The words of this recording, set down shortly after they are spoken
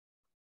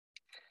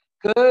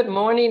Good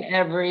morning,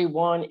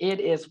 everyone. It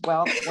is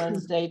Wealth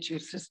Wednesday, two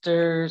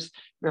sisters.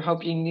 We're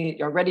hoping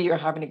you're ready. You're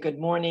having a good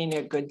morning,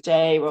 a good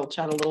day. We'll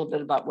chat a little bit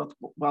about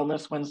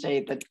Wellness Wednesday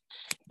at the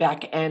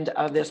back end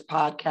of this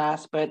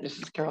podcast. But this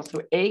is Carol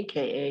Sue,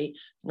 aka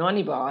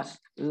Noni Boss,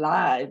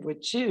 live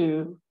with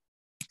two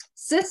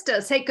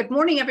sisters. Hey, good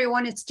morning,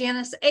 everyone. It's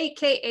Janice,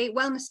 aka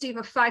Wellness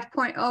Diva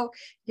 5.0.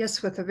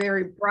 Yes, with a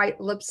very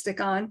bright lipstick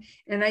on.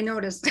 And I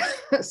noticed,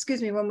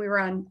 excuse me, when we were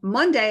on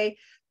Monday,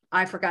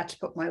 I forgot to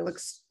put my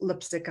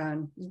lipstick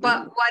on,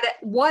 but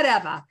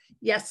whatever.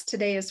 Yes,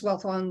 today is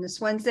Wealth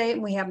Wellness Wednesday,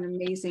 and we have an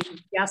amazing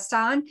guest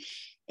on.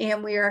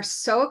 And we are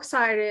so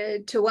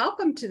excited to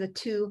welcome to the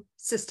Two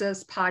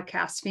Sisters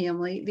podcast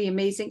family, the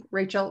amazing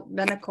Rachel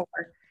Benacour.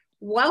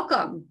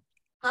 Welcome.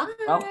 Hi.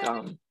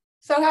 Welcome.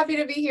 So happy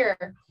to be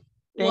here.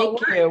 Thank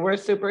you. We're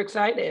super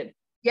excited.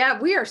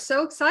 Yeah, we are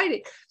so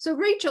excited. So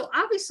Rachel,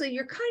 obviously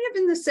you're kind of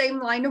in the same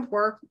line of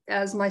work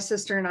as my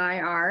sister and I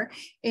are.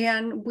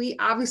 And we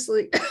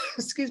obviously,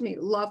 excuse me,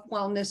 love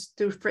wellness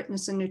through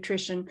fitness and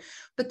nutrition,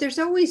 but there's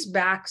always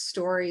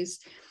backstories.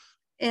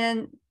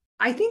 And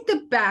I think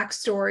the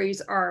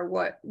backstories are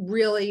what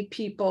really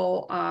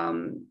people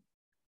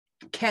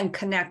can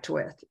connect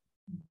with,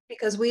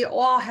 because we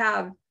all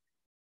have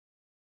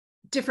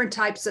different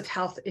types of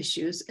health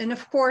issues. And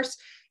of course,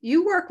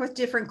 you work with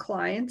different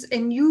clients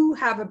and you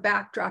have a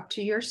backdrop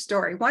to your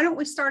story. Why don't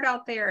we start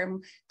out there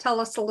and tell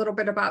us a little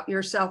bit about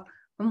yourself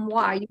and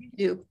why you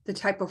do the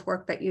type of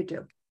work that you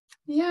do?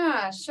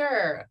 Yeah,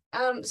 sure.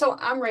 So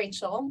I'm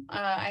Rachel.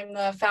 I'm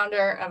the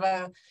founder of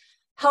a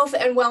health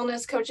and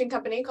wellness coaching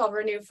company called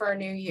Renew for a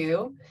New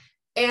You.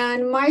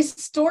 And my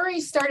story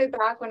started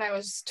back when I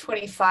was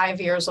 25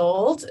 years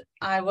old.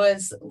 I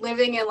was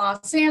living in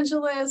Los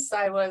Angeles.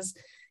 I was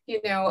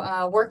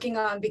working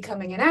on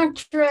becoming an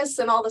actress,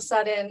 and all of a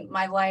sudden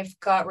my life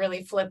got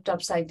really flipped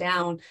upside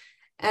down.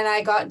 And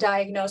I got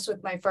diagnosed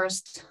with my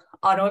first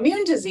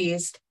autoimmune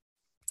disease,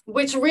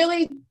 which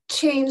really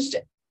changed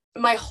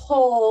my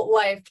whole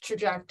life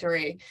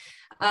trajectory.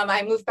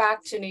 I moved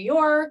back to New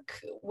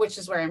York, which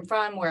is where I'm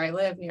from, where I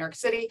live, New York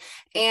City.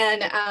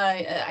 And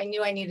I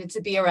knew I needed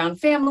to be around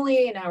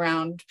family and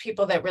around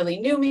people that really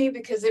knew me,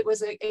 because it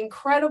was an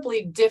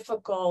incredibly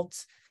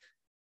difficult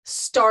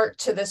start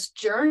to this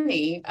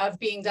journey of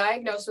being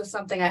diagnosed with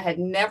something I had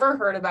never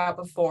heard about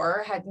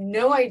before, had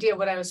no idea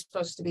what I was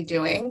supposed to be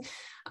doing.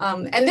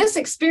 And this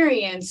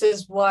experience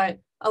is what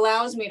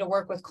allows me to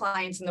work with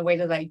clients in the way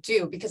that I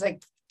do, because I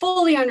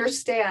fully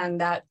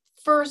understand that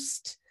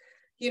first,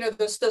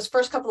 those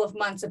first couple of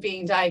months of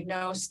being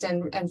diagnosed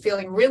and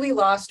feeling really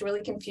lost,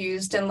 really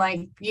confused, and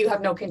like you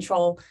have no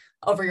control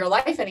over your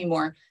life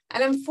anymore.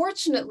 And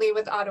unfortunately,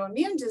 with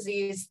autoimmune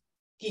disease,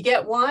 you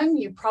get one,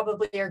 you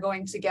probably are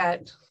going to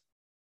get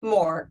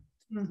more.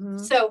 Mm-hmm.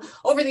 So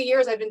over the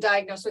years, I've been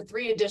diagnosed with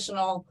 3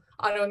 additional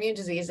autoimmune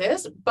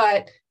diseases.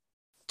 But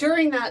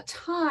during that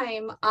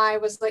time, I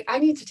was like, I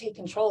need to take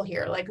control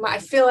here. I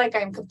feel like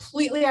I'm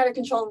completely out of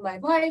control of my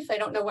life. I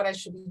don't know what I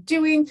should be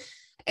doing.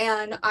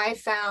 And I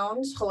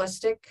found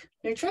holistic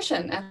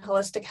nutrition and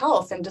holistic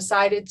health and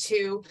decided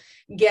to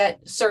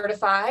get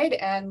certified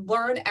and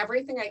learn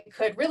everything I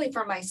could, really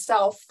for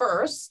myself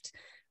first.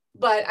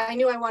 But I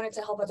knew I wanted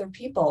to help other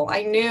people.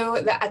 I knew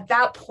that at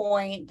that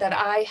point that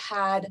I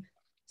had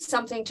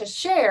something to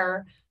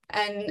share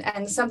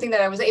and something that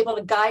I was able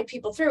to guide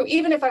people through,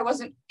 even if I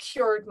wasn't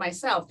cured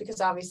myself,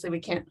 because obviously we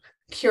can't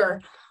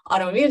cure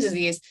autoimmune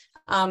disease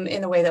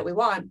in the way that we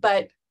want,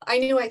 but I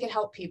knew I could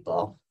help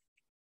people.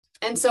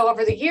 And so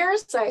over the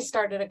years, I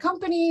started a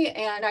company,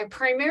 and I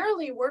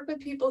primarily work with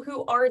people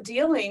who are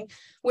dealing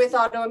with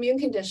autoimmune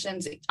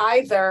conditions,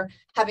 either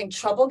having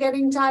trouble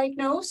getting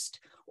diagnosed,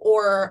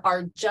 or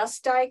are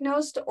just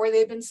diagnosed, or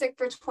they've been sick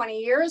for 20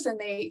 years and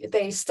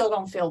they still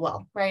don't feel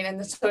well, right?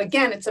 And so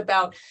again, it's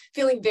about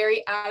feeling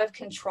very out of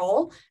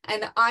control.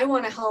 And I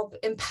want to help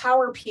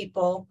empower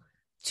people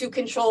to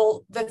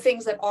control the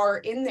things that are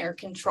in their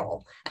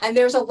control. And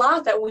there's a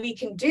lot that we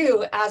can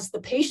do as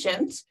the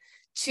patient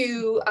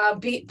to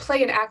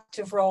play an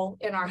active role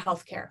in our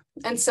healthcare.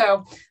 And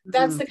so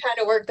that's the kind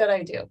of work that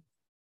I do.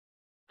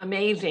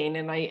 Amazing.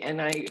 And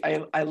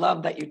I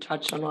love that you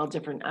touched on all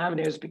different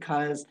avenues,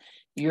 because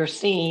we're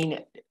seeing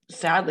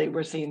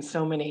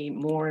so many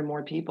more and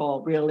more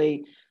people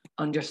really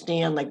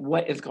understand like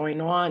what is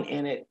going on,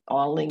 and it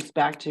all links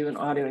back to an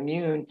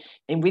autoimmune.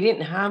 And we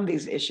didn't have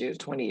these issues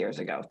 20 years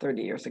ago,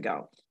 30 years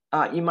ago.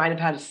 You might have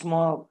had a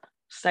small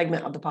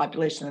segment of the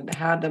population that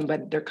had them,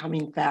 but they're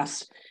coming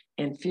fast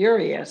and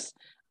furious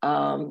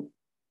to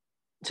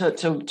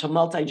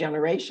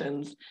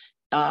multi-generations.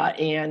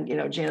 And,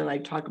 Jan and I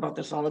talk about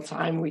this all the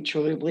time. We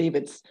truly believe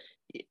it's,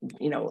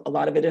 a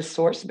lot of it is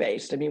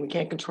source-based. I mean, we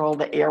can't control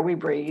the air we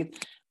breathe.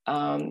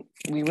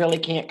 We really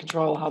can't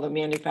control how the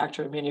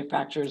manufacturer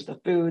manufactures the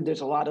food.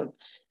 There's a lot of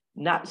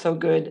not so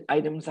good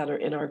items that are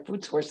in our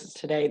food sources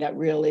today that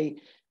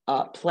really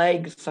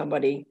plague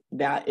somebody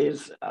that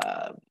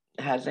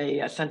has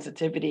a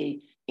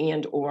sensitivity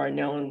and or a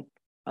known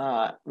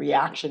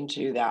reaction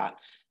to that,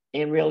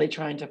 and really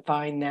trying to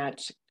find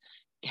that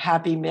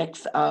happy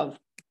mix of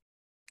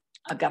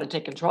I've got to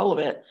take control of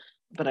it,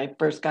 but I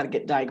first got to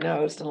get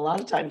diagnosed. And a lot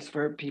of times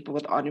for people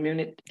with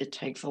autoimmune, it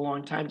takes a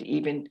long time to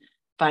even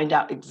find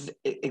out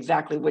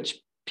exactly which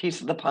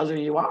piece of the puzzle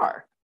you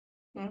are.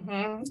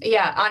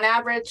 Yeah, on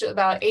average,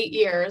 about 8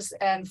 years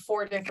and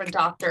 4 different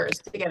doctors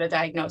to get a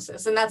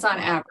diagnosis, and that's on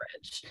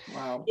average.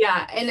 Wow.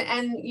 Yeah,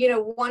 and you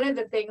know, one of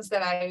the things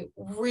that I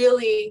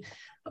really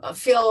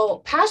feel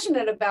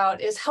passionate about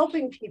is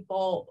helping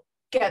people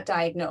get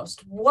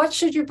diagnosed. What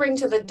should you bring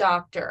to the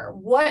doctor?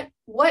 What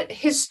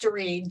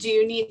history do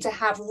you need to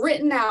have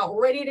written out,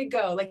 ready to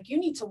go? Like, you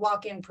need to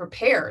walk in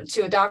prepared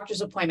to a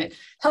doctor's appointment.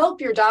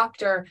 Help your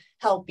doctor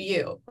help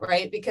you,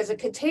 right? Because it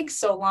could take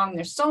so long.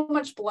 There's so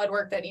much blood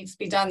work that needs to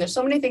be done. There's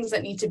so many things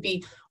that need to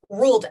be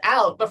ruled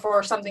out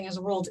before something is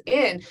ruled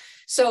in.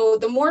 So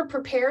the more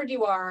prepared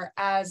you are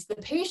as the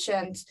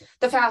patient,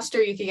 the faster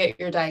you can get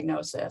your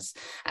diagnosis.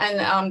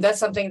 And that's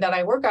something that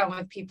I work on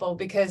with people,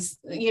 because,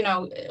 you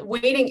know,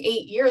 waiting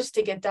 8 years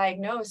to get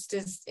diagnosed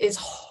is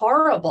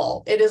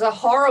horrible. It is a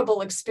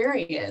horrible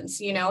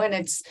experience, you know, and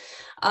it's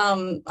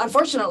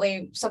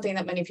unfortunately something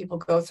that many people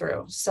go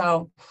through.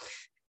 So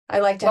I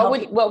like to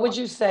help. What would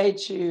you say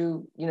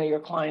to, you know, your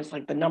clients?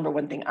 Like, the number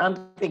one thing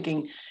I'm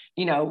thinking,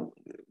 you know,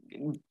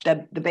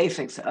 the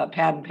basics,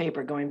 pad and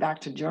paper, going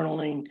back to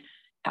journaling,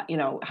 you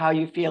know, how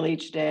you feel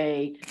each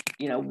day,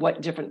 you know,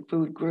 what different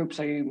food groups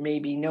are you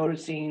maybe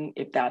noticing,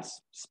 if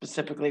that's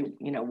specifically,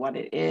 you know, what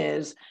it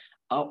is,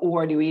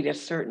 or do you eat a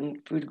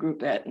certain food group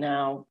that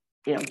now,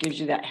 you know, gives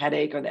you that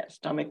headache or that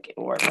stomach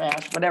or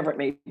rash, whatever it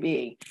may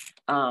be.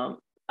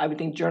 I would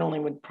think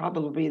journaling would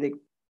probably be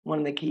one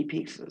of the key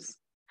pieces.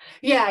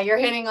 Yeah, you're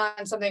hitting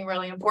on something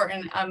really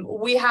important.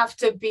 We have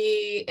to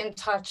be in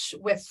touch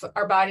with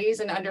our bodies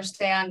and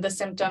understand the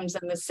symptoms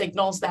and the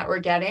signals that we're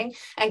getting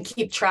and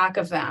keep track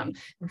of them.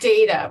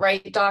 Data,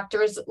 right?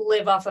 Doctors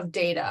live off of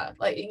data.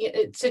 Like,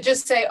 to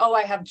just say, oh,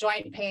 I have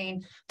joint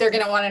pain, they're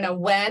going to want to know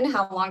when,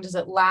 how long does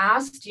it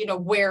last? You know,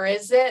 where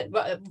is it?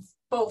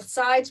 Both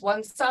sides,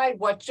 one side,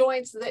 what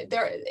joints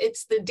there.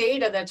 It's the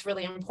data that's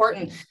really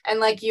important. And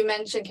like you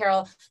mentioned,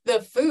 Carol,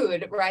 the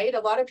food, right? A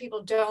lot of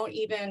people don't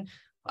even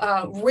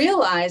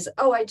realize,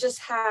 oh, I just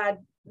had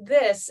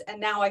this and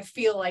now I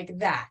feel like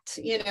that,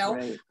 you know.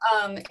 Right.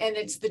 And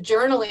it's the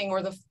journaling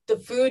or the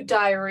food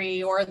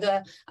diary or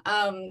the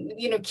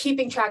you know,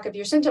 keeping track of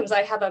your symptoms.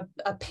 I have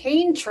a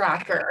pain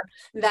tracker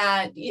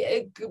that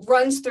it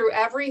runs through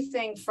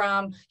everything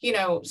from, you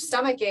know,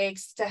 stomach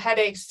aches to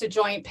headaches to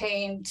joint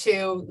pain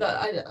to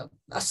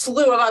a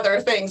slew of other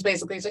things.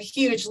 Basically, it's a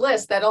huge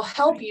list that'll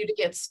help you to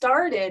get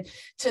started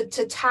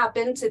to tap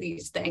into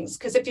these things.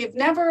 Because if you've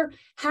never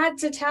had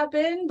to tap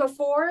in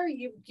before,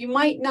 you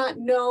might not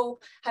know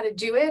how to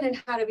do it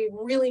and how to be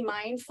really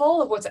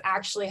mindful of what's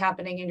actually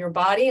happening in your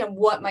body and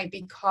what might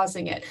be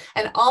causing it.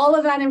 And all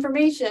of that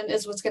information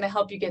is what's going to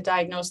help you get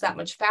diagnosed that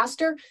much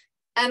faster.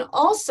 And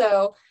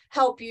also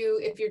help you,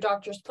 if your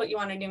doctors put you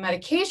on a new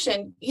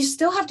medication, you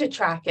still have to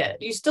track it.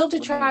 You still have to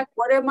track,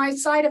 what are my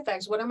side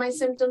effects? What are my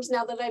symptoms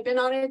now that I've been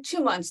on it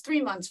 2 months,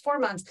 3 months, 4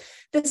 months?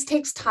 This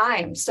takes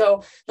time.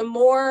 So the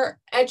more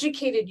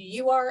educated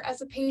you are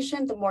as a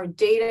patient, the more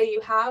data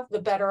you have,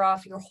 the better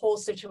off your whole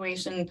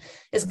situation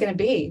is going to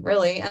be,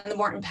 really, and the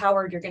more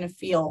empowered you're going to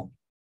feel.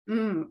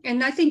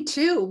 And I think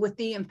too, with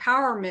the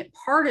empowerment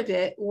part of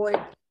it,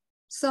 what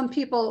some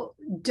people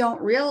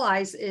don't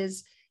realize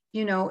is,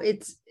 you know,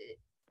 it's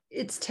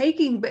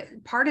taking, but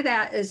part of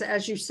that is,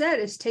 as you said,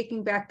 is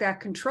taking back that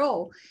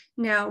control.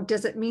 Now,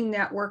 does it mean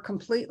that we're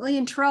completely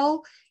in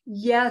control?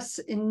 Yes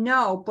and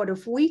no. But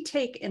if we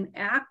take an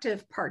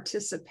active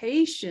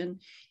participation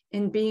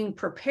in being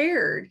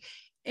prepared,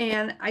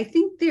 and I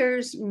think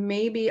there's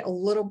maybe a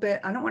little bit,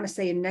 I don't want to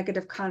say a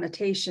negative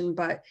connotation,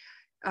 but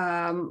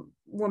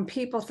when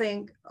people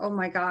think, oh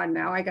my God,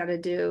 now I got to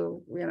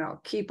do, you know,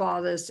 keep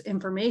all this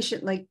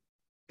information, like,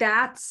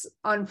 that's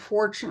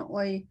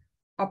unfortunately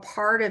a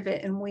part of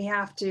it. And we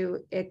have to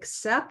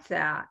accept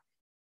that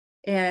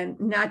and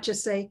not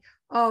just say,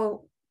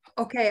 oh,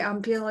 okay,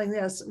 I'm feeling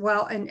this.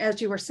 Well, and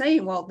as you were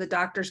saying, well, the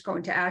doctor's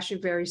going to ask you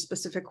very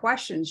specific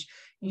questions.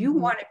 You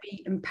want to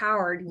be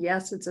empowered.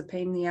 Yes, it's a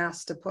pain in the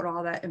ass to put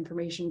all that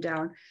information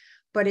down,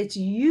 but it's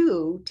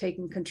you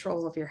taking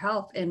control of your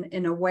health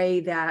in a way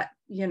that,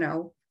 you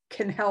know,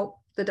 can help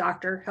the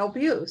doctor help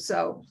you.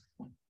 So,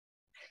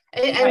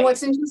 and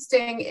what's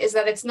interesting is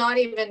that it's not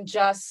even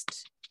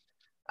just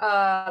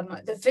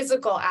the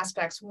physical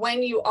aspects.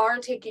 When you are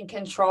taking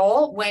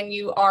control, when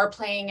you are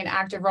playing an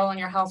active role in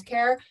your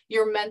healthcare,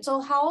 your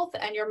mental health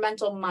and your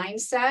mental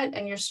mindset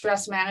and your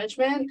stress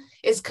management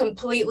is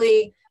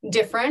completely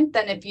different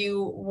than if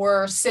you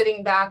were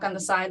sitting back on the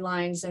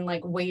sidelines and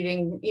like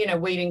waiting, you know,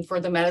 waiting for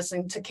the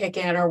medicine to kick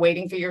in or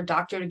waiting for your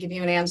doctor to give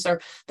you an answer.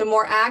 The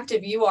more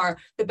active you are,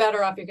 the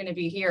better off you're going to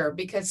be here,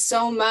 because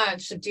so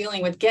much of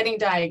dealing with getting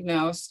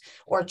diagnosed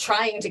or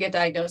trying to get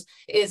diagnosed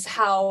is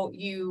how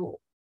you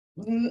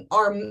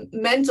are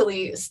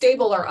mentally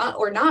stable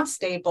or not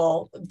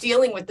stable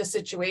dealing with the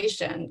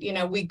situation. You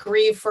know, we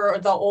grieve for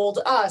the old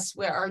us,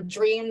 where our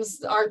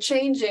dreams are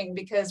changing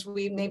because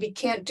we maybe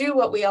can't do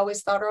what we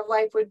always thought our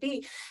life would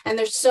be. And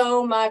there's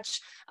so much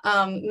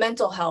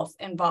mental health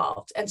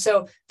involved. And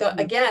so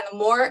again, the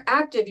more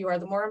active you are,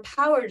 the more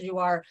empowered you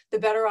are, the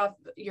better off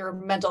your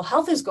mental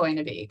health is going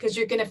to be, because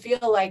you're going to feel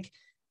like,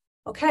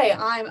 okay,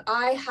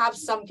 I have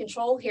some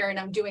control here and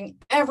I'm doing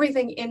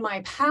everything in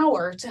my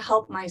power to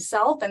help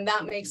myself. And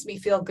that makes me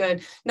feel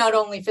good, not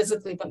only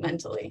physically, but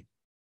mentally.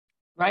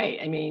 Right.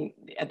 I mean,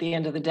 at the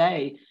end of the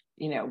day,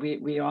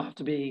 we all have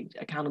to be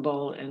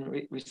accountable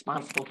and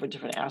responsible for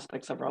different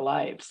aspects of our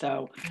lives.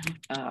 So,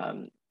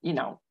 we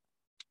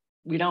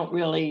don't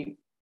really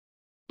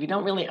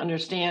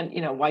understand,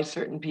 why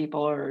certain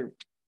people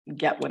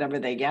get whatever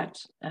they get.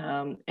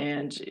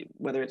 And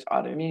whether it's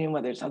autoimmune,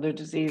 whether it's other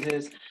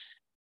diseases,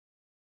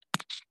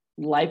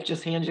 life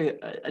just hands you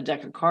a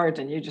deck of cards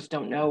and you just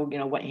don't know,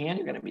 what hand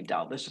you're going to be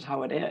dealt. This is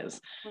how it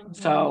is. Mm-hmm.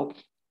 So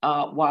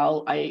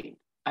while I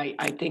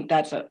think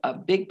that's a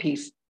big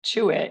piece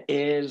to it,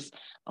 is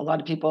a lot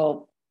of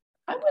people,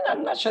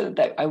 I'm not sure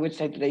that I would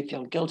say that they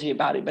feel guilty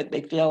about it, but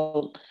they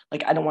feel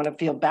like, I don't want to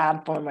feel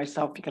bad for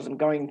myself because I'm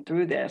going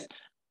through this.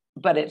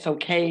 But it's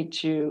okay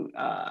to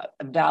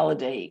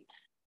validate,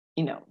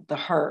 the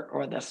hurt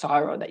or the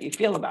sorrow that you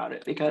feel about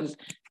it, because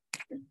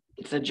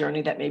it's a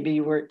journey that maybe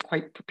you weren't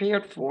quite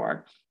prepared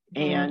for.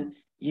 Mm-hmm. And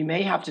you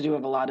may have to do a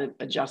lot of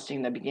adjusting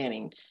in the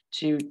beginning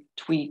to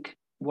tweak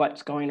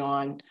what's going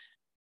on.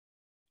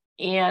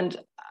 And,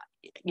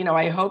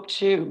 I hope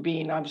too,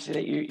 being obviously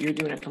that you're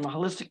doing it from a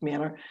holistic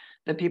manner,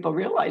 that people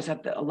realize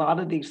that a lot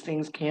of these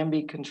things can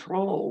be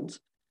controlled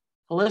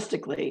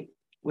holistically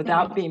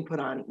without mm-hmm. being put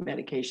on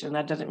medication.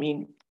 That doesn't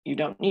mean you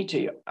don't need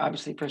to.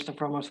 Obviously, first and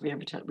foremost, we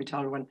tell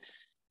everyone,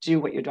 do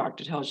what your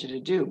doctor tells you to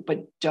do,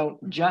 but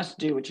don't just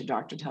do what your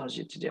doctor tells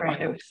you to do. Right.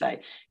 I always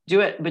say, do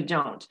it, but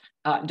don't.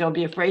 Don't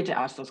be afraid to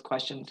ask those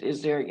questions.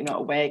 Is there,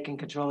 a way I can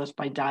control this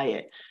by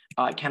diet?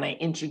 Can I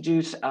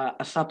introduce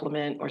a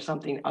supplement or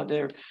something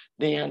other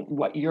than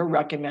what you're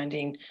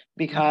recommending?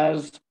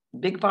 Because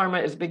big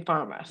pharma is big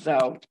pharma.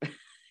 So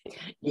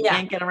you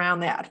can't get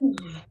around that.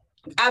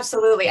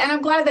 Absolutely. And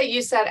I'm glad that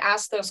you said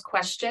ask those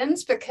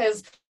questions,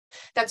 because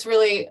that's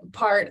really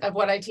part of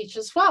what I teach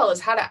as well, is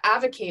how to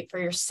advocate for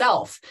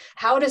yourself,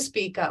 how to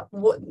speak up,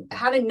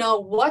 how to know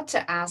what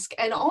to ask,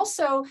 and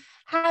also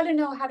how to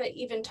know how to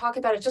even talk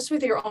about it just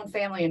with your own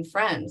family and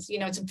friends.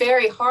 It's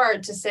very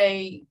hard to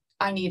say,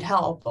 I need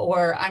help,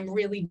 or I'm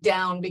really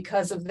down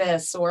because of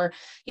this, or,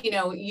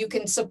 you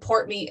can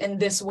support me in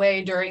this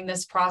way during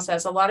this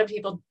process. A lot of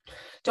people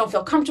don't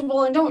feel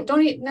comfortable and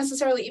don't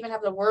necessarily even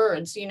have the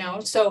words,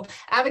 so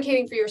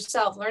advocating for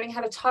yourself, learning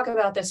how to talk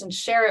about this and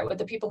share it with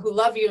the people who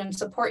love you and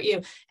support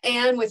you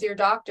and with your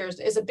doctors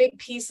is a big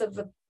piece of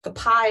the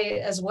pie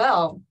as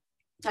well.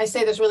 I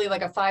say there's really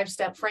like a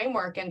 5-step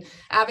framework, and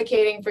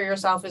advocating for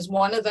yourself is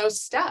one of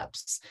those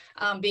steps.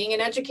 Being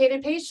an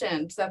educated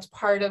patient, that's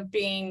part of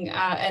being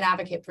an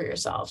advocate for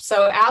yourself.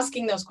 So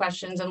asking those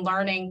questions and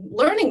learning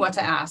what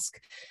to ask.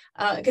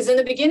 Because in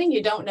the beginning,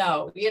 you don't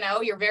know,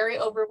 you're very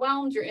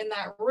overwhelmed. You're in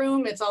that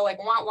room. It's all like,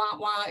 wah, wah,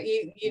 wah.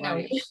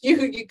 Right.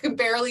 You can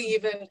barely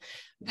even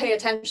pay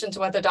attention to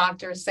what the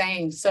doctor is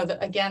saying. So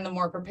that, again, the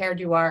more prepared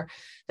you are,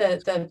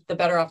 the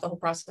better off the whole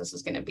process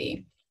is going to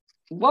be.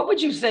 What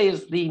would you say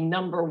is the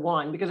number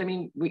one? Because I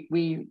mean,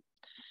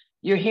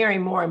 you're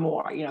hearing more and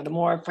more, the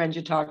more friends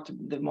you talk to,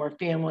 the more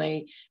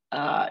family,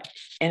 and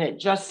it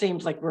just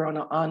seems like we're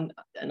on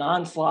an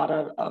onslaught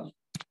of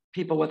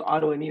people with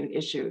autoimmune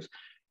issues.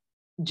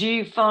 Do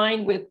you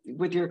find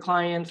with your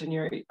clients and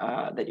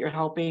that you're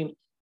helping,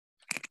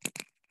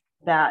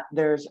 that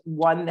there's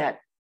one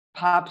that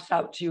pops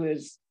out to you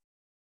as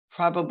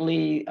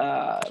probably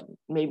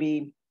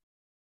maybe,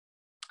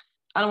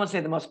 I don't want to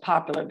say the most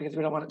popular, because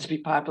we don't want it to be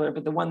popular,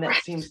 but the one that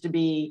seems to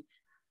be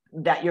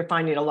that you're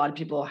finding a lot of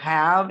people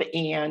have?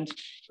 And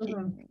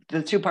mm-hmm. the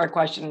 2-part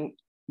question,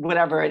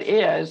 whatever it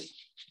is,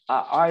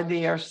 are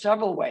there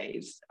several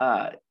ways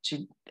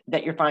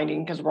that you're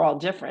finding? Because we're all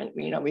different.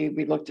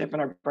 We look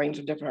different. Our brains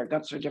are different. Our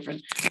guts are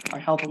different. Our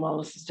health and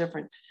wellness is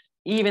different.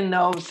 Even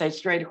though, say,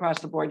 straight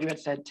across the board, you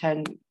had said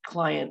 10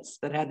 clients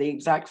that had the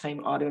exact same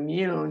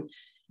autoimmune,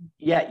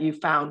 yet you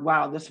found,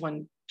 wow, this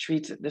one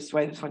treats it this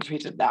way, this one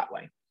treats it that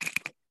way.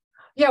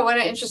 Yeah, what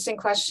an interesting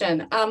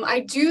question.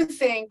 I do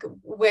think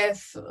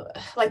with,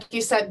 like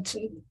you said,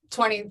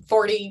 20,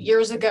 40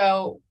 years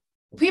ago,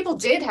 people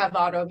did have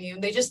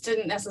autoimmune. They just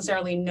didn't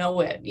necessarily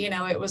know it.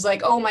 It was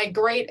like, oh, my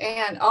great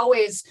aunt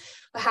always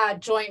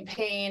had joint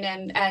pain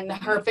and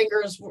her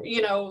fingers,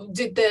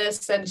 did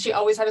this, and she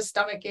always had a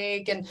stomach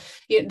ache and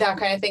that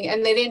kind of thing.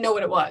 And they didn't know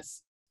what it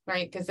was,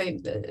 right? Because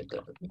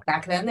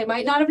back then they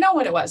might not have known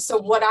what it was. So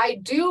what I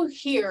do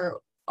hear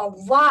a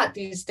lot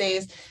these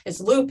days is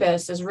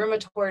lupus, is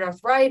rheumatoid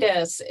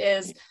arthritis,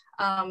 is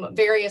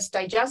various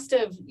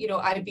digestive,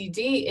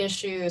 IBD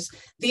issues.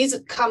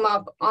 These come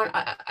up on,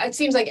 it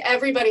seems like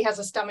everybody has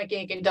a stomach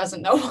ache and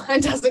doesn't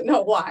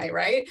know why,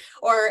 right?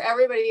 Or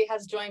everybody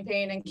has joint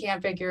pain and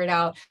can't figure it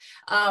out.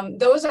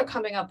 Those are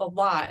coming up a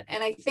lot.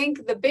 And I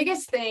think the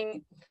biggest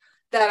thing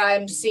that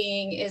I'm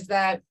seeing is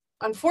that,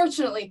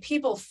 unfortunately,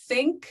 people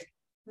think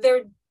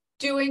they're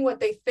doing what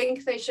they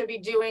think they should be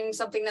doing,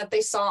 something that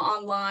they saw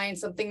online,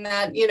 something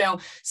that,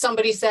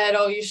 somebody said,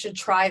 oh, you should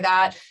try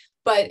that,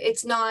 but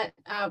it's not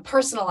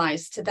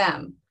personalized to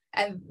them.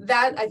 And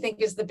that, I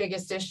think, is the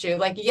biggest issue.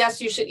 Like,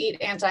 yes, you should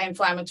eat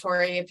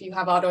anti-inflammatory if you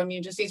have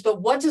autoimmune disease,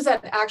 but what does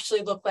that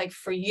actually look like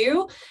for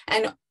you?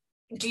 And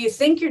do you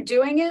think you're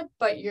doing it,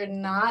 but you're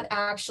not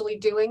actually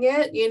doing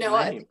it?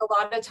 I think a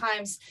lot of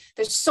times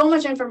there's so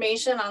much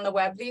information on the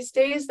web these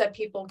days that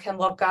people can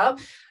look up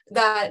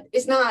that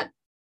is not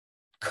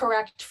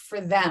correct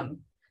for them.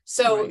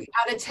 So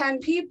out of 10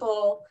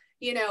 people,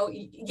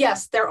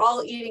 yes, they're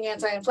all eating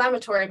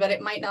anti-inflammatory, but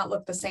it might not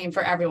look the same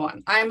for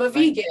everyone. I'm a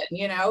vegan,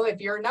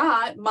 if you're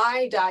not,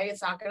 my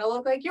diet's not going to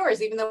look like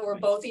yours, even though we're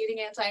both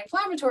eating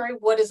anti-inflammatory.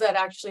 What does that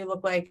actually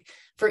look like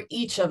for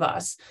each of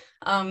us?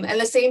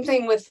 And the same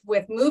thing with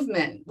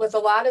movement. With a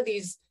lot of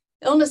these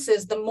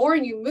illnesses, the more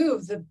you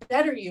move, the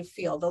better you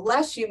feel. The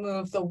less you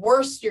move, the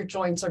worse your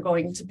joints are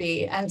going to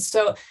be. And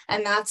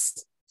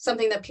that's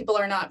something that people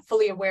are not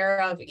fully aware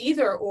of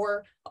either,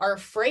 or are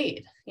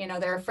afraid.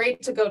 They're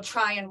afraid to go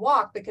try and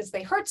walk because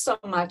they hurt so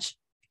much.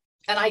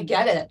 And I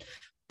get it,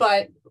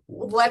 but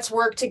let's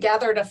work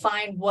together to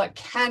find what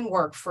can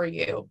work for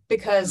you,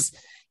 because,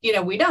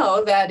 we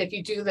know that if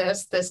you do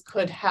this, this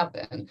could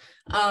happen.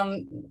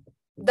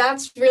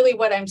 That's really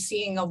what I'm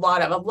seeing a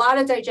lot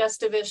of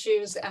digestive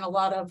issues and a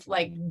lot of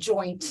like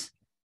joint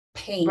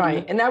pain.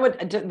 Right. And that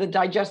would, the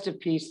digestive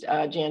piece,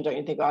 Jan, don't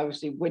you think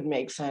obviously would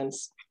make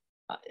sense?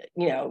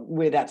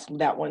 Where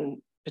that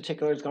one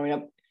particular is going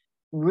up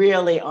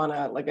really on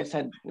a, like I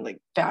said, like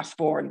fast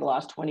forward the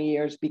last 20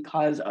 years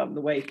because of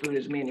the way food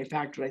is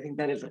manufactured. I think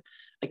that is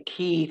a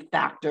key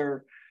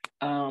factor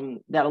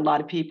that a lot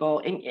of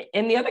people,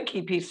 and the other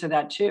key piece to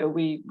that too,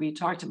 we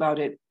talked about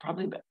it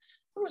probably it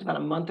was about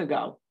a month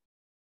ago.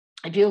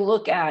 If you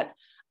look at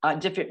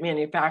different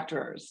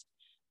manufacturers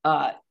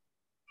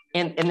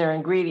and their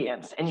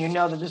ingredients, and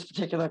that this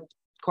particular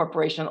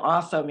corporation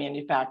also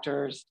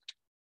manufactures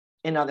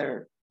in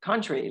other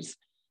countries,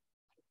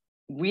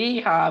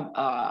 we have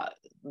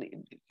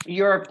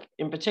Europe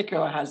in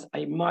particular has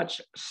a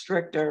much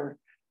stricter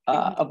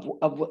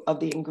of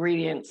the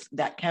ingredients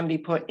that can be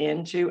put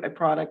into a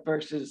product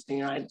versus the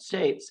United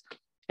States.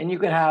 And you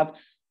could have,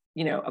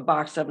 a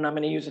box of, and I'm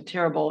going to use a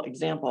terrible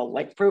example,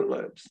 like Fruit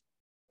Loops,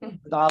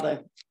 with all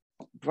the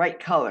bright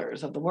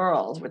colors of the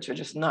world, which are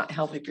just not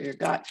healthy for your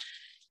gut.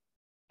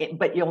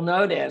 But you'll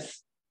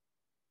notice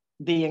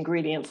the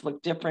ingredients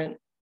look different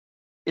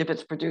if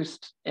it's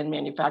produced and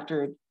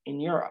manufactured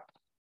in Europe.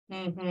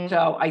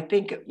 So I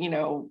think,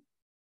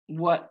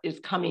 what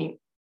is coming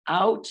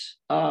out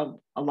of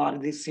a lot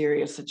of these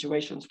serious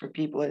situations for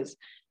people is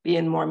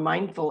being more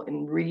mindful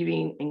in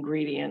reading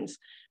ingredients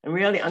and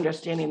really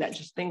understanding that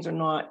just those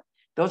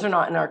are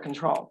not in our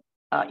control.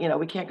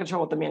 We can't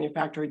control what the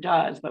manufacturer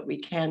does, but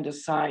we can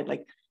decide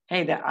like,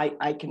 hey, that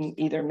I can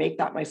either make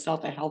that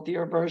myself a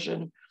healthier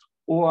version,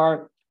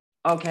 or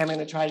okay, I'm going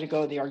to try to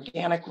go the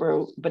organic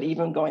route, but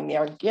even going the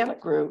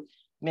organic route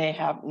may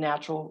have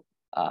natural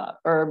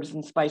herbs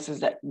and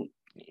spices that,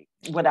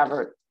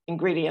 whatever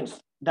ingredients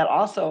that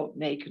also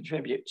may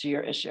contribute to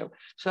your issue.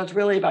 So it's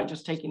really about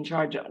just taking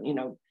charge of,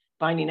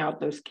 finding out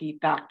those key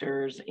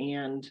factors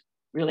and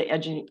really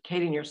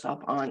educating yourself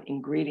on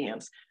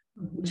ingredients,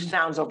 which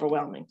sounds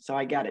overwhelming. So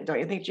I get it. Don't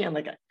you think, Jan?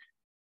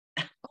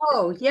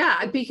 Oh,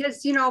 yeah,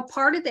 because,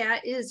 part of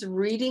that is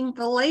reading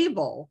the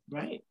label.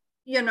 Right.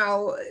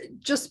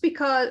 Just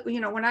because,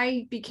 when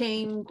I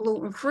became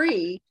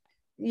gluten-free,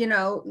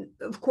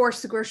 of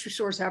course, the grocery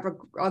stores have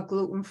a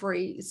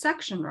gluten-free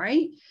section,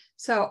 right?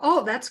 So,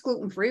 oh, that's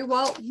gluten-free.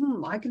 Well,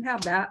 I can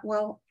have that.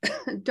 Well,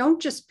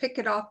 don't just pick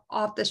it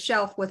off the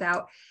shelf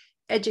without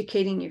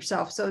educating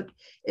yourself. So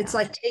it's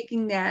like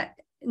taking that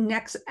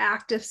next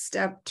active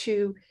step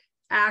to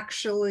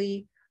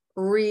actually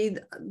read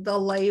the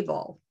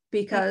label,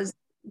 because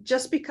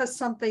just because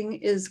something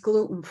is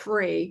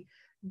gluten-free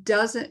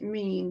doesn't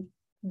mean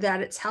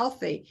that it's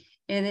healthy.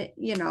 And it,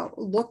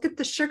 look at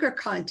the sugar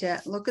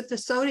content, look at the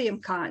sodium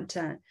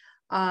content.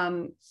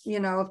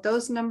 If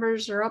those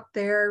numbers are up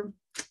there,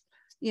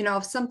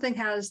 if something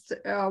has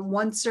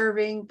one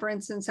serving, for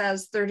instance,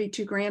 has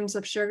 32 grams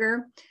of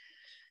sugar,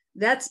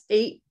 that's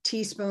 8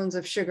 teaspoons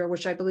of sugar,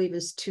 which I believe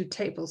is 2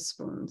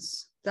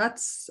 tablespoons.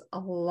 That's a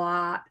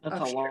lot.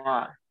 That's a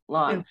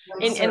lot.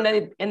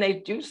 And they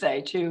do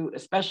say too,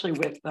 especially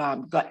with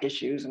gut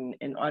issues and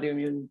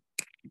autoimmune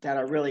that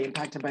are really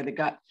impacted by the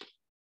gut,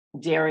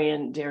 dairy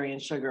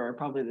and sugar are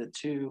probably the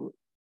 2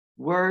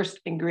 worst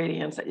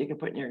ingredients that you can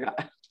put in your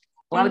gut.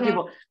 A lot of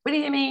people, what do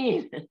you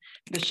mean?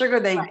 The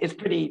sugar is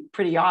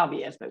pretty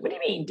obvious, but what do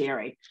you mean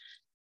dairy?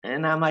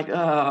 And I'm like,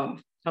 oh,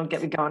 don't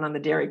get me going on the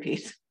dairy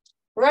piece.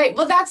 Right.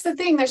 Well, that's the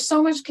thing. There's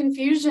so much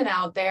confusion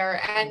out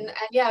there. And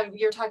yeah,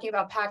 you're talking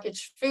about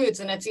packaged foods,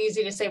 and it's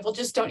easy to say, well,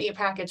 just don't eat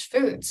packaged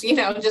foods,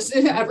 just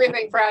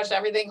everything fresh,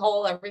 everything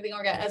whole, everything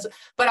organic.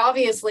 But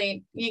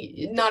obviously,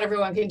 not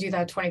everyone can do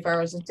that 24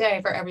 hours a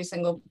day for every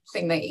single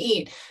thing they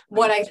eat.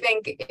 What I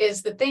think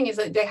is the thing is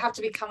that they have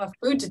to become a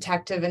food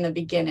detective in the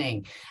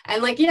beginning.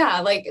 And like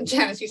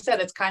Janice, you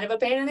said, it's kind of a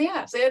pain in the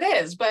ass. It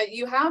is, but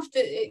you have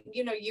to,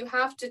 you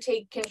have to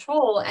take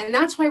control. And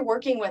that's why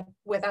working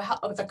with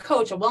a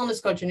coach, a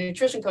wellness coach, a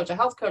nutrition coach, a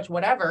health coach,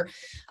 whatever,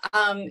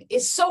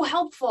 is so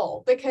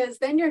helpful, because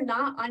then you're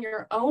not on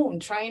your own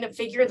trying to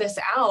figure this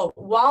out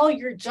while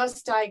you're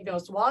just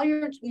diagnosed, while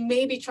you're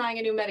maybe trying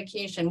a new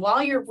medication,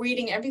 while you're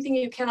reading everything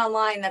you can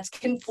online that's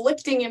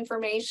conflicting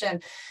information.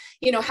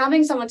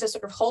 Having someone to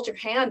sort of hold your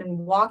hand and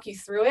walk you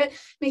through it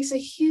makes a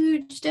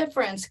huge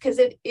difference, because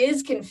it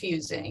is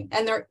confusing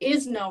and there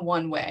is no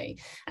one way.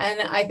 And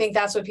I think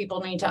that's what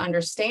people need to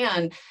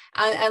understand.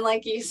 And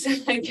like you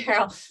said,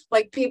 Carol,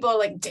 like people are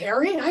like,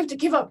 dairy? I have to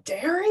give up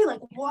dairy?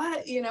 Like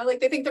what? Like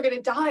they think they're going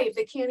to die if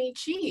they can't eat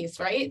cheese,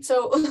 right?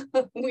 So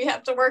we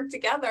have to work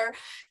together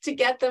to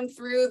get them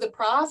through the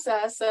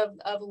process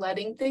of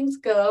letting things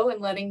go and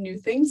letting new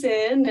things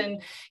in,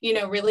 and,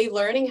 really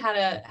learning how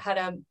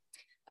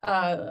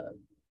to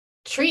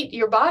treat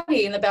your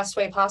body in the best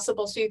way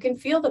possible so you can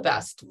feel the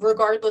best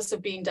regardless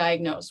of being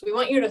diagnosed. We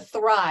want you to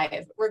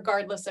thrive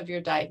regardless of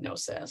your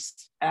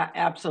diagnosis.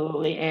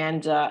 Absolutely.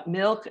 And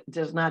milk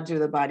does not do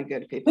the body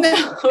good, people.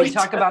 No, we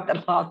talk about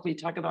that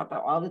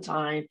all the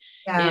time.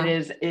 Yeah.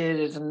 It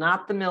is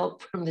not the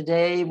milk from the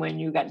day when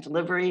you got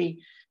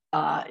delivery.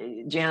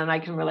 Jan and I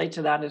can relate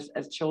to that.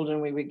 As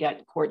children, we would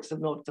get quarts of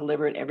milk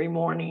delivered every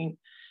morning.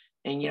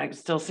 And I can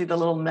still see the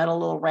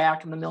little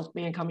rack and the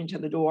milkman coming to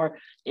the door.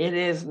 It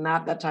is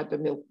not that type of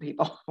milk,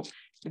 people.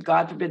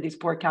 God forbid these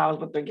poor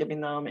cows, what they're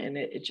giving them. And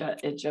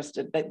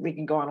that we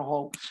can go on a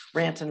whole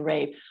rant and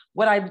rave.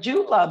 What I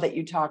do love that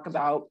you talk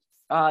about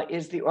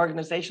is the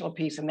organizational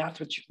piece. And that's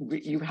what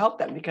you help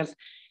them, because,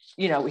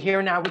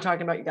 here now we're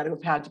talking about, you got to go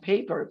pad to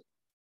paper.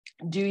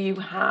 Do you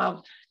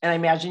have, and I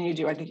imagine you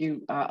do, I think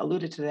you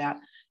alluded to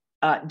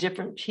that,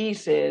 different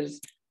pieces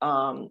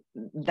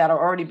that are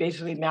already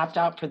basically mapped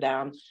out for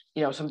them,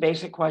 some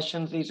basic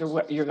questions. These are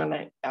what you're going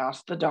to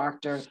ask the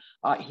doctor.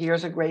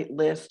 Here's a great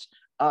list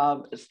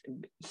of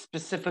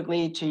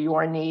specifically to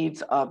your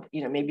needs of,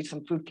 maybe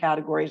some food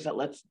categories that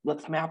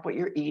let's map what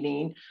you're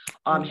eating.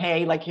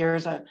 Hey, like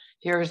here's a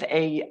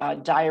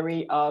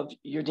diary of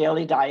your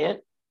daily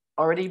diet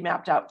already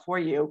mapped out for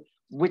you.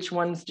 Which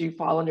ones do you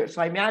fall under?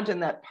 So I imagine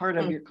that part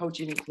of your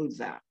coaching includes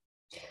that.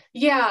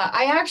 Yeah,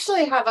 I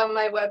actually have on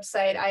my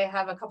website, I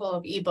have a couple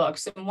of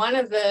ebooks, and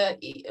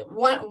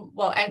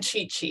and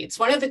cheat sheets.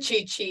 One of the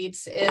cheat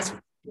sheets is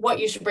what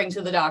you should bring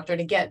to the doctor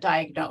to get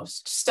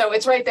diagnosed. So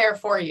it's right there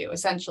for you,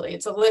 essentially.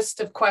 It's a list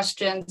of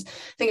questions. I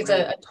think it's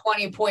a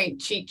 20-point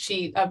cheat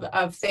sheet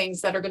of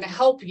things that are going to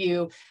help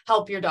your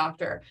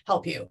doctor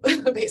help you,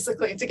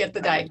 basically, to get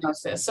the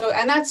diagnosis. So,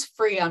 and that's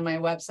free on my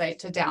website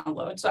to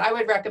download. So I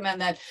would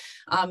recommend that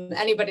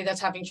anybody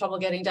that's having trouble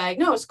getting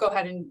diagnosed, go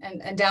ahead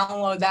and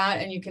download that,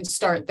 and you can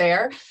start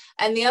there.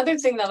 And the other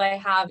thing that I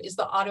have is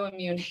the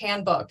autoimmune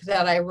handbook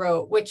that I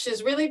wrote, which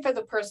is really for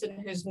the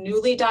person who's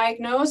newly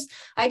diagnosed.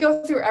 I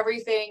go through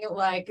everything,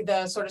 like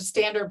the sort of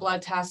standard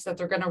blood tests that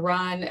they're going to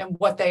run and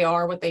what they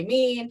are, what they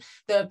mean,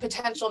 the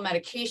potential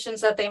medications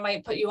that they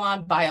might put you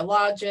on,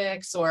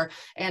 biologics or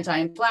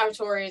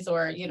anti-inflammatories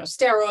or,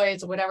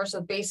 steroids or whatever.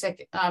 So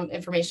basic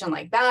information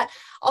like that.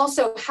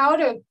 Also, how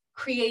to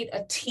create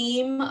a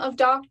team of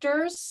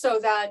doctors so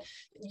that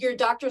your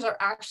doctors are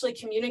actually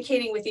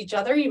communicating with each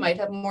other. You might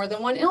have more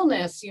than one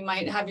illness. You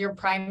might have your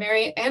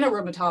primary and a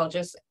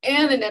rheumatologist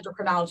and an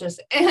endocrinologist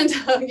and,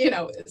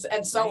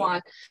 and so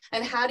on.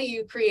 And how do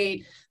you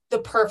create the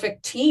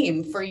perfect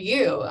team for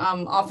you?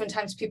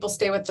 Oftentimes people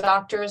stay with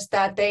doctors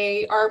that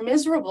they are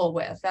miserable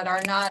with, that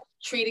are not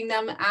treating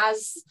them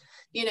as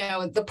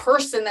the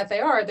person that they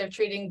are. They're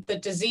treating the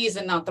disease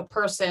and not the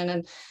person.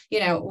 And,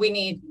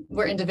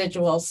 we're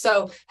individuals.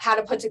 So how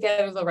to put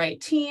together the right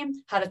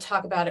team, how to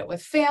talk about it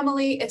with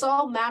family, it's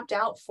all mapped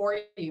out for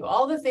you.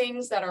 All the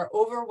things that are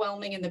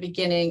overwhelming in the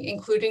beginning,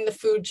 including the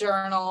food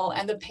journal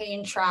and the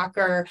pain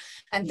tracker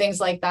and things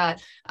like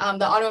that.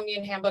 The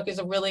autoimmune handbook is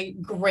a really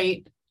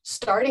great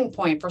starting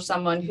point for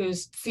someone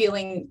who's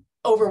feeling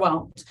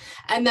overwhelmed.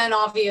 And then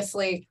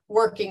obviously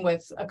working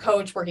with a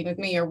coach, working with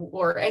me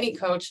or any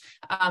coach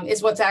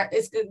is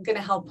going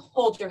to help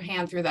hold your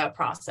hand through that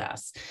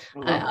process.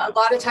 A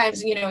lot of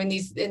times,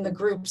 in the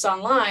groups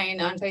online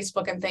on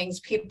Facebook and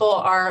things, people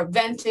are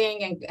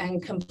venting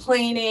and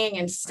complaining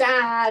and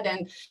sad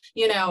and,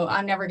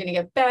 I'm never going to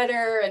get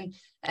better.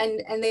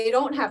 And they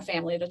don't have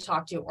family to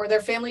talk to, or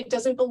their family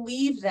doesn't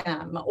believe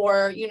them,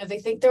 or, they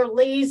think they're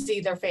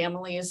lazy. Their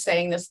family is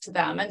saying this to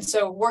them. And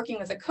so working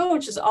with a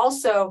coach is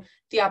also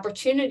the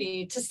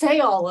opportunity to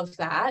say all of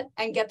that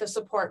and get the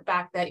support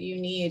back that you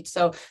need.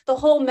 So the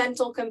whole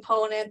mental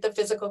component, the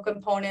physical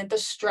component, the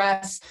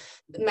stress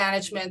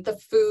management, the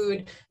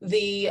food,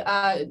 the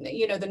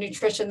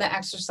nutrition, the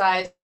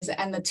exercise,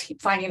 and the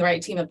finding the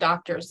right team of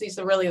doctors. These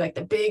are really like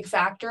the big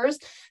factors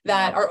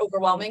that are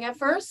overwhelming at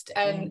first.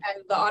 And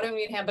the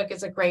autoimmune handbook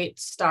is a great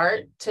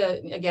start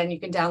to, again, you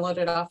can download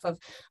it off of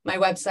my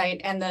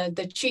website, and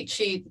the cheat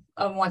sheet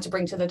of what to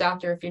bring to the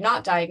doctor if you're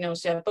not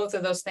diagnosed yet. Both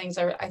of those things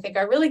are, I think,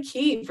 are really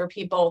key for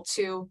people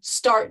to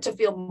start to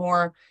feel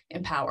more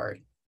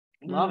empowered.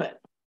 Love it.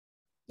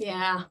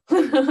 Yeah.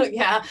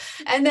 Yeah.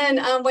 And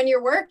then when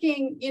you're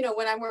working, you know,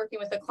 when I'm working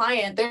with a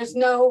client, there's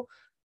no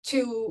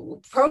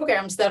two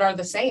programs that are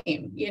the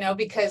same, you know,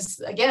 because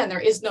again, there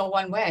is no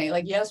one way.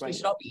 Like, yes, we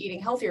should all be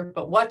eating healthier,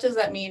 but what does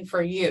that mean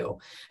for you?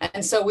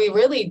 And so we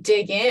really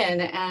dig in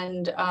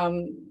and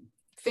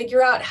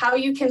figure out how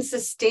you can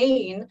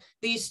sustain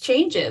these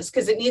changes,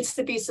 because it needs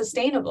to be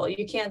sustainable.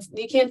 You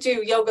can't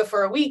do yoga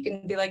for a week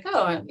and be like,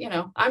 oh, you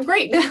know, I'm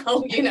great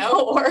now, you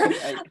know,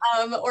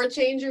 or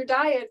change your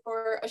diet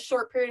for a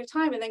short period of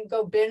time and then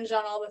go binge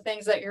on all the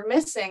things that you're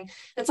missing.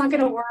 That's not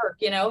going to work.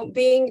 You know,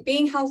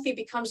 being healthy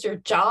becomes your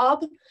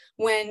job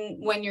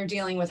when you're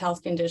dealing with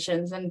health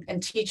conditions,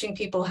 and teaching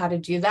people how to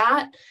do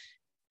that,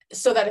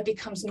 so that it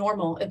becomes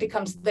normal. It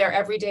becomes their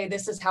everyday.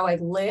 This is how I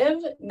live,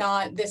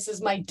 not this is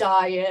my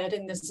diet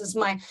and this is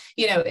my,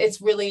 you know,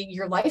 it's really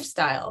your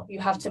lifestyle. You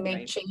have to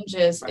make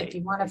changes if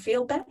you want to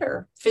feel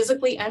better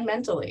physically and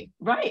mentally.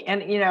 Right.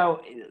 And,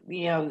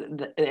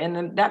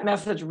 and that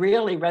message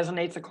really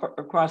resonates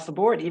across the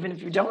board, even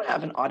if you don't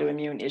have an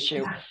autoimmune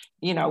issue. Yeah.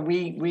 You know,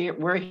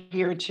 we're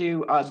here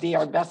to be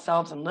our best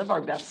selves and live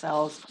our best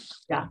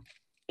selves. Yeah.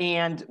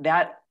 And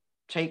that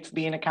takes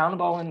being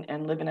accountable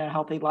and living a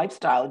healthy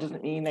lifestyle. It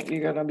doesn't mean that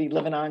you're going to be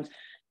living on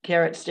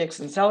carrot sticks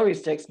and celery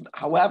sticks.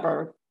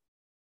 However,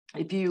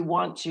 if you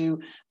want to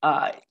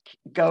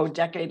go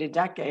decade to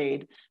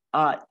decade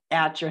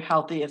at your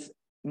healthiest,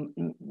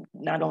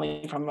 not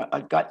only from a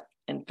gut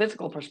and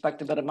physical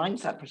perspective, but a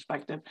mindset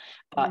perspective,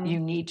 you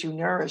need to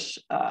nourish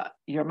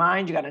your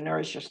mind, you got to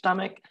nourish your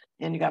stomach,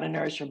 and you got to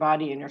nourish your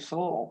body and your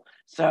soul.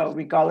 So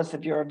regardless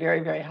if you're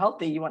very, very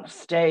healthy, you want to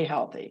stay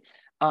healthy.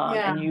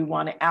 And you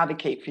want to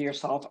advocate for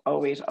yourself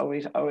always,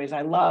 always, always.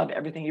 I love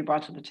everything you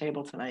brought to the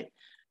table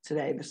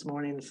this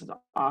morning. This is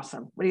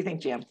awesome. What do you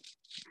think, Jan?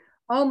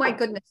 Oh my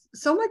goodness,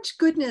 so much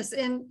goodness.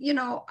 And, you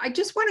know, I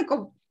just want to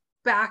go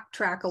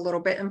backtrack a little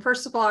bit. And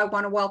first of all, I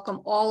want to welcome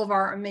all of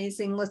our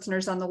amazing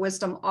listeners on the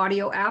Wisdom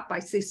Audio app. I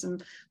see some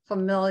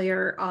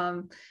familiar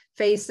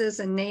faces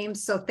and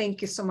names. So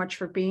thank you so much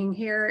for being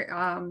here.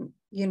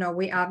 You know,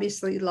 we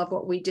obviously love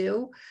what we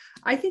do.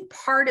 I think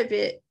part of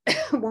it,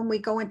 when we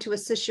go into a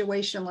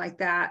situation like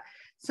that,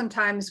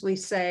 sometimes we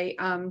say,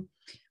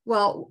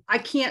 well, I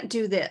can't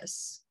do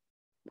this.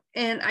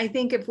 And I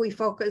think if we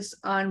focus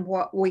on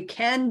what we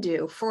can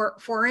do,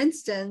 for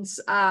instance,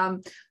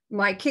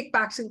 my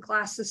kickboxing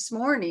class this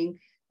morning,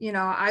 you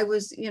know, I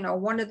was, you know,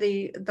 one of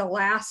the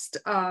last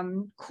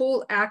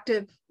cool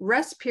active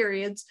rest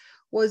periods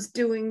was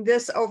doing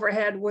this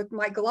overhead with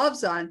my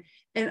gloves on.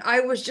 And I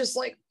was just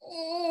like,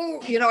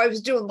 oh, you know, I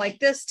was doing like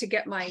this to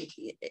get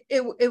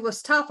it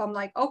was tough. I'm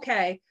like,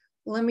 okay,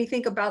 let me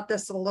think about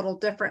this a little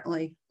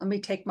differently. Let me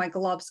take my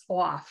gloves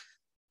off.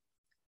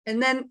 And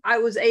then I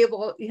was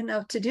able, you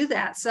know, to do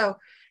that. So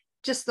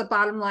just the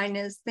bottom line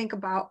is, think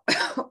about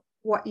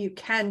what you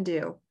can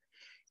do.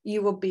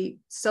 You will be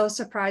so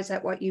surprised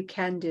at what you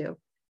can do.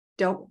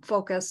 Don't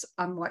focus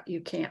on what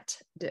you can't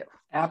do.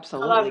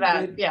 Absolutely. I love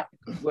that. Yeah.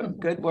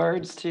 Good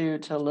words to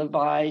live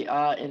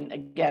by in,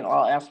 again,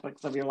 all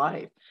aspects of your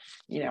life.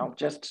 You know,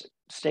 just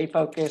stay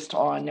focused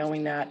on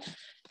knowing that,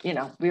 you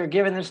know, we are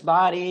given this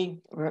body,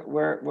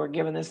 we're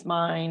given this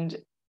mind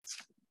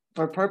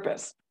for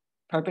purpose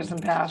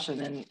and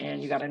passion,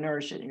 and you got to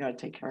nourish it. You got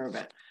to take care of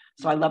it.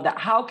 So I love that.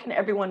 How can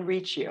everyone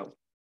reach you?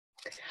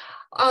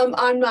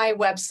 On my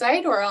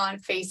website or on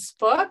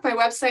Facebook. My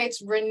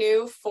website's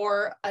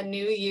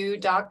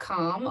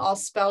renewforanewYou.com, all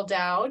spelled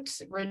out,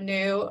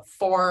 renew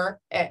for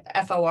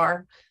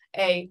FOR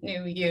a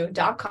new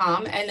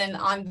you.com. And then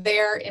on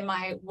there in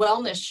my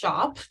wellness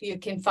shop, you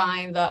can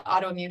find the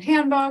autoimmune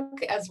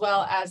handbook as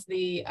well as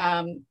the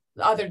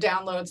other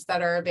downloads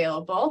that are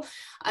available.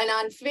 And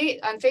on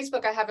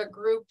Facebook, I have a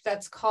group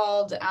that's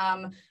called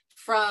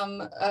From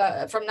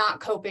Not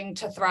Coping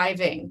to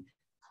Thriving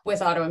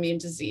with Autoimmune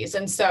Disease.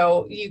 And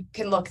so you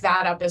can look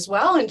that up as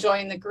well and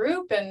join the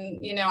group.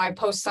 And, you know, I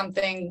post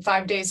something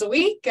 5 days a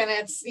week, and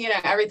it's, you know,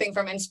 everything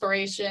from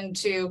inspiration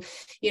to,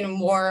 you know,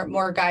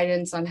 more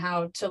guidance on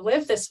how to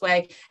live this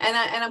way. And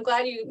I'm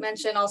glad you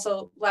mentioned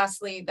also,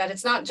 lastly, that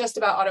it's not just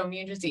about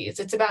autoimmune disease.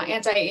 It's about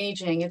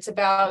anti-aging. It's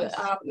about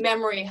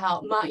memory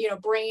health, you know,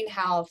 brain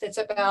health. It's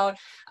about,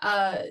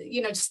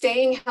 you know,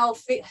 staying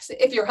healthy.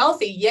 If you're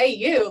healthy, yay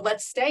you,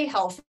 let's stay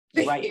healthy.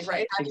 Right.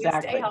 How do you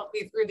stay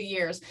healthy through the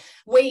years?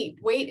 Weight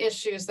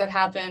issues that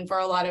happen for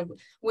a lot of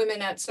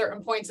women at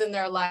certain points in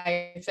their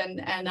life,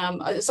 and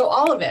so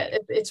all of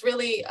it's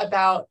really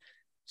about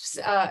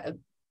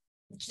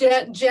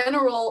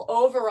general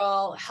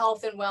overall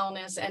health and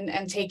wellness,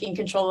 and taking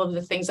control of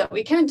the things that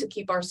we can to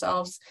keep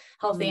ourselves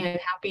healthy and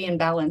happy and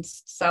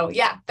balanced. So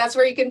yeah, that's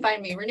where you can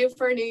find me,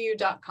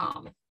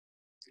 renewforanewYou.com.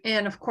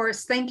 And of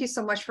course, thank you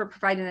so much for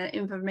providing that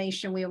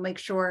information. We'll make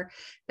sure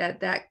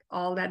that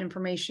all that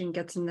information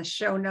gets in the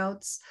show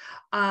notes.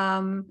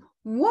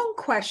 One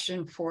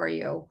question for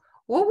you.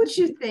 What would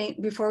you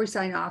think, before we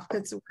sign off,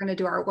 because we're going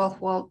to do our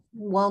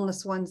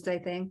Wellness Wednesday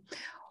thing,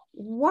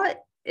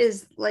 what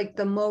is like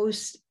the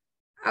most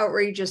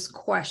outrageous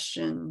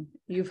question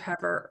you've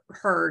ever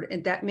heard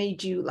and that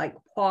made you like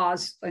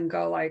pause and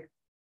go like,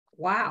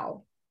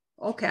 wow,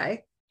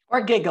 okay.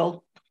 Or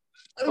giggle.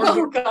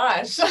 Oh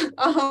gosh,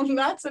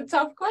 that's a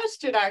tough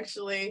question,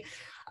 actually.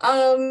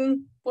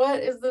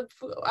 What is the,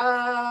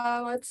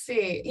 let's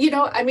see,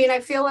 I mean, I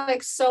feel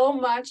like so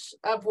much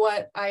of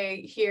what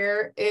I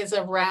hear is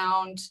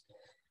around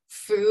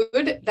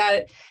food,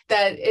 that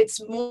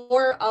it's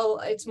more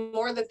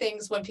the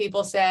things when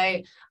people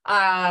say,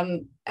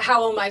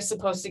 how am I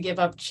supposed to give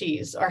up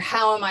cheese, or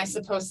how am I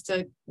supposed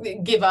to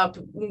give up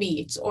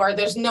meat, or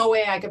there's no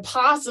way I could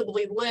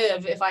possibly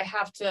live if I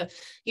have to,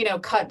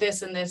 cut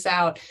this and this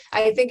out.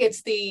 I think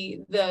it's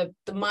the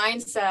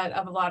mindset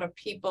of a lot of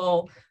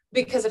people,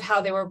 because of how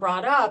they were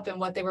brought up and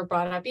what they were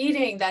brought up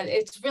eating, that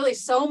it's really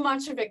so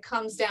much of it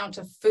comes down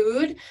to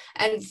food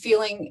and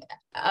feeling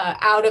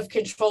out of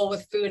control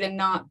with food and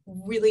not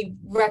really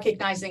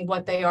recognizing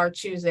what they are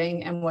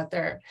choosing and what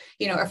they're,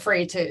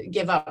 afraid to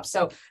give up.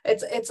 So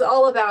it's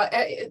all about,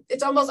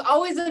 it's almost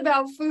always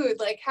about food.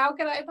 Like, how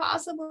can I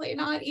possibly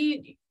not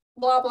eat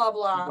blah, blah,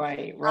 blah.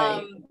 Right.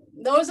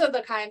 Those are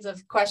the kinds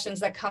of questions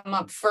that come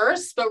up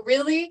first, but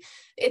really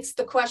it's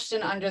the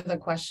question under the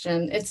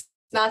question. It's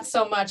not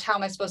so much how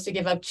am I supposed to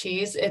give up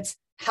cheese, it's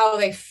how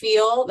they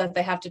feel that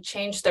they have to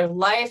change their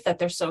life, that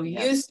they're so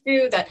used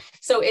to that.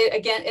 So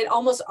it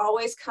almost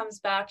always comes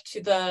back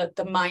to the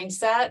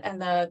mindset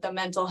and the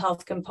mental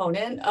health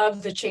component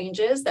of the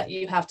changes that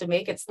you have to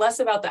make. It's less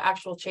about the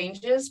actual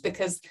changes,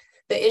 because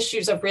the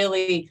issues are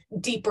really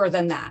deeper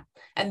than that.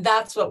 And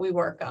that's what we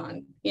work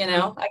on.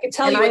 I can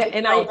tell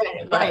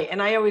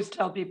and I always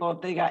tell people,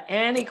 if they got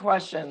any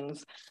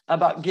questions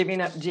about giving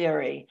up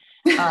dairy,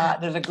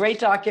 there's a great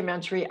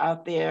documentary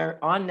out there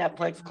on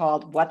Netflix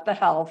called What the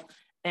Health,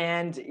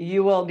 and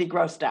you will be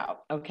grossed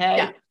out. Okay.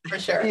 Yeah, for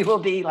sure. You will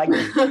be like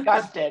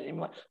disgusted.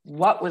 And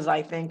what was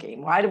I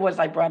thinking? Why was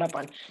I brought up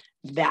on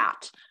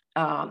that?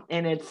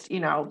 And it's,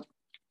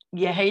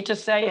 you hate to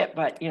say it,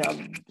 but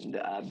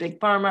big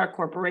pharma,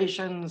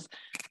 corporations,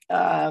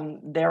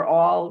 they're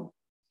all,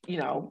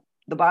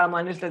 the bottom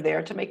line is they're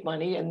there to make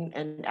money,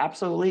 and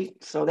absolutely,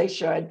 so they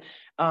should.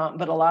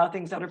 But a lot of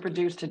things that are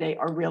produced today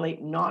are really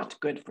not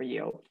good for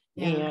you.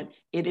 Yeah. And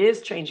it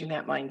is changing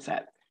that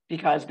mindset,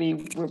 because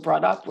we were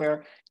brought up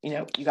where,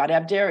 you got to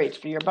have dairy, it's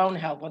for your bone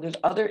health. Well, there's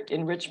other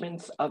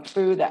enrichments of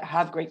food that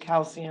have great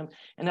calcium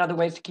and other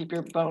ways to keep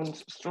your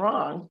bones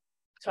strong.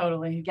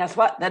 Totally. Guess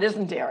what? That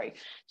isn't dairy.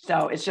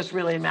 So it's just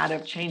really a matter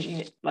of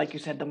changing, like you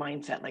said, the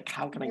mindset. Like,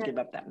 how can I give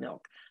up that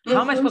milk?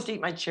 How am I supposed to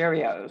eat my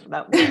Cheerios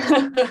without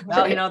milk?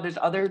 Well, there's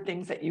other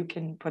things that you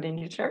can put in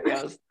your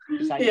Cheerios.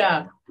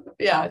 Yeah,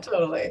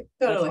 totally.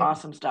 That's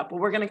awesome stuff. Well,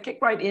 we're going to kick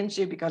right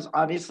into, because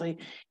obviously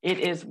it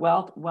is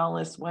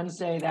Wellness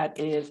Wednesday. That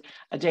is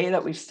a day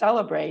that we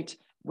celebrate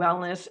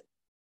wellness,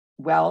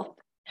 wealth,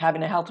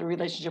 having a healthy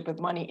relationship with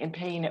money, and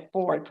paying it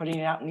forward, putting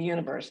it out in the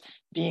universe,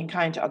 being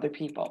kind to other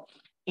people.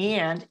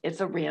 And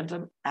it's a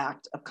random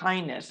act of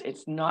kindness.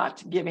 It's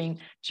not giving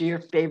to your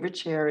favorite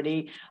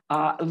charity,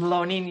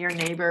 loaning your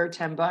neighbor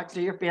 $10 or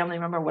your family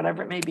member,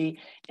 whatever it may be.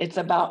 It's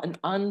about an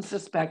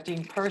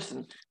unsuspecting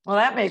person. Well,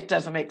 that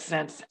doesn't make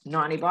sense,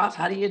 Naughty Boss.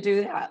 How do you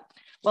do that?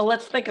 Well,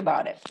 let's think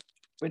about it.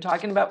 We're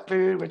talking about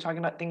food. We're talking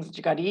about things that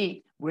you got to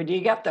eat. Where do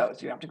you get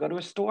those? You have to go to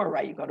a store,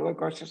 right? You go to a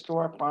grocery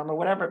store, a farm, or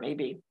whatever it may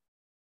be.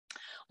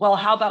 Well,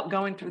 how about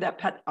going through that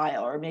pet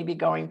aisle, or maybe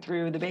going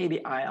through the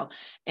baby aisle?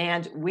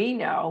 And we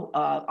know,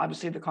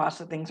 obviously, the cost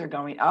of things are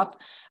going up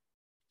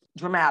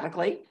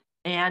dramatically.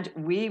 And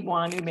we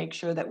want to make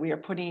sure that we are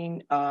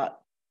putting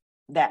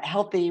that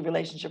healthy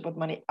relationship with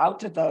money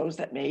out to those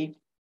that may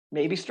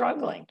be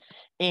struggling.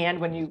 And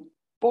when you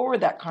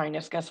forward that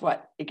kindness, guess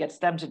what? It gets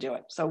them to do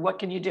it. So what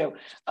can you do?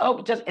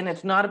 And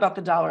it's not about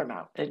the dollar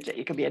amount.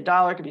 It could be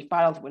 $1, it could be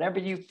 $5, whatever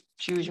you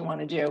choose you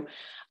want to do.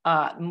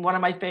 One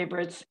of my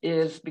favorites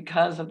is,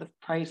 because of the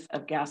price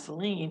of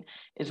gasoline,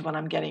 is when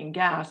I'm getting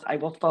gas, I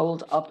will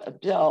fold up a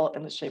bill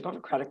in the shape of a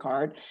credit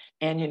card,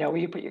 and where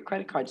you put your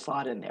credit card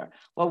slot in there.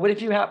 Well, what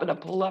if you happen to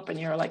pull up and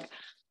you're like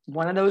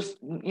one of those,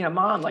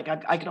 mom, like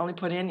I can only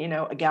put in,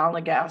 a gallon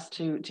of gas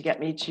to get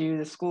me to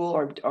the school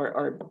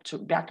or to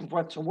back and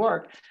forth to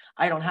work.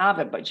 I don't have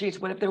it, but geez,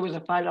 what if there was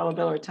a $5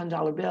 bill or a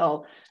 $10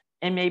 bill,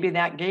 and maybe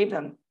that gave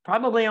them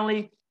probably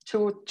only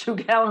two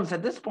gallons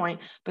at this point,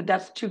 but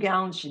that's 2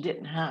 gallons she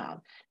didn't have.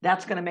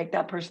 That's going to make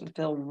that person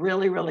feel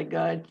really, really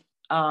good.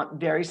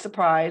 Very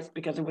surprised,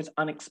 because it was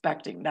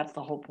unexpected. That's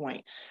the whole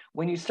point.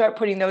 When you start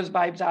putting those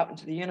vibes out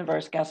into the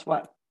universe, guess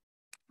what?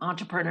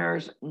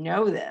 Entrepreneurs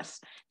know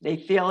this. They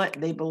feel it.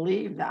 They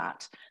believe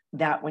that.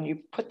 that when you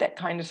put that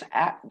kindness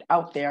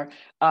out there,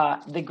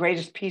 the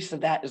greatest piece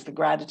of that is the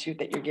gratitude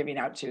that you're giving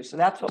out to. So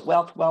that's what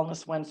Wealth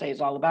Wellness Wednesday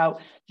is all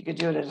about. You could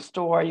do it at a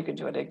store, you could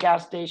do it at a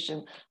gas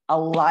station, a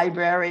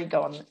library,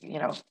 go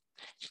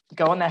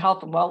in the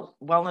health and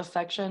wellness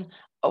section,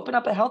 open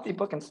up a healthy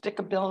book and stick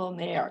a bill in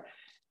there.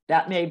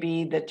 That may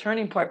be the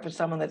turning point for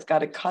someone that's got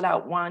to cut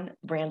out one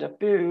brand of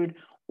food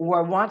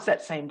or wants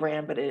that same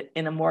brand, but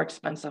in a more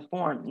expensive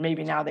form.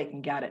 Maybe now they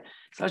can get it.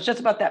 So it's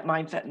just about that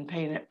mindset and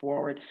paying it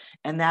forward.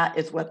 And that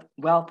is what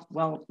Wealth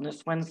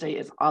Wellness Wednesday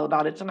is all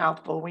about. It's a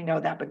mouthful, we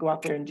know that, but go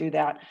out there and do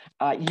that.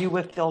 You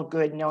will feel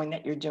good knowing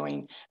that you're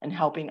doing and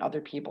helping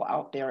other people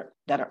out there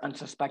that are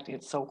unsuspecting.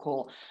 It's so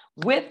cool.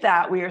 With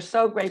that, we are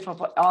so grateful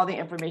for all the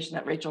information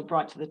that Rachel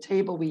brought to the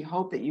table. We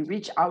hope that you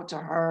reach out to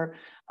her.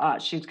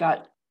 She's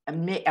got,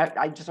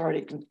 I just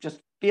already can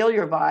just feel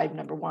your vibe,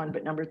 number one,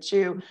 but number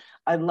two,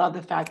 I love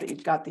the fact that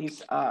you've got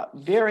these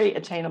very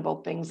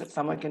attainable things that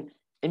someone can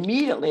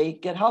immediately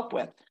get help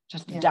with,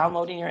 just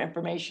downloading your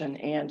information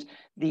and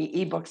the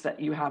ebooks that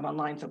you have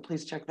online. So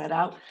please check that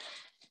out.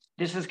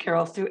 This is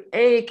Carol Sue,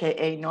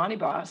 AKA Naughty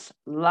Boss,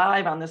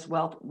 live on this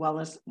Wealth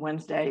Wellness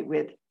Wednesday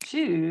with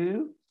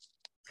two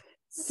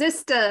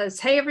sisters.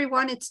 Hey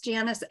everyone, it's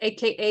Janice,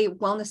 AKA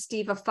Wellness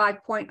Diva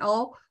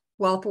 5.0.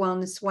 Wealth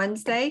Wellness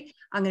Wednesday.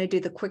 I'm going to do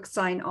the quick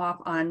sign off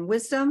on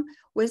Wisdom.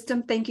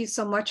 Wisdom, thank you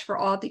so much for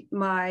all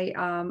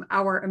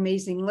our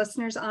amazing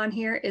listeners on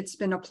here. It's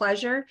been a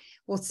pleasure.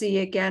 We'll see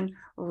you again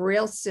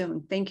real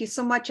soon. Thank you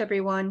so much,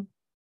 everyone.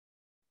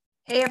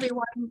 Hey,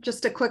 everyone,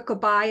 just a quick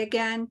goodbye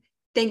again.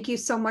 Thank you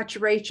so much,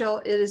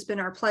 Rachel. It has been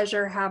our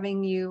pleasure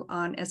having you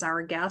on as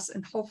our guest,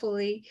 and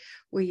hopefully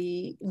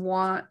we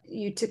want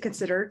you to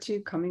consider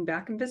coming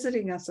back and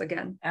visiting us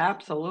again.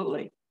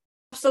 Absolutely.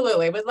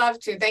 Absolutely, would love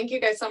to. Thank you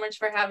guys so much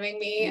for having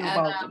me. You're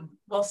welcome.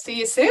 We'll see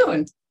you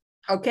soon.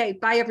 Okay,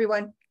 bye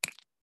everyone.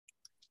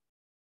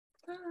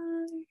 Bye.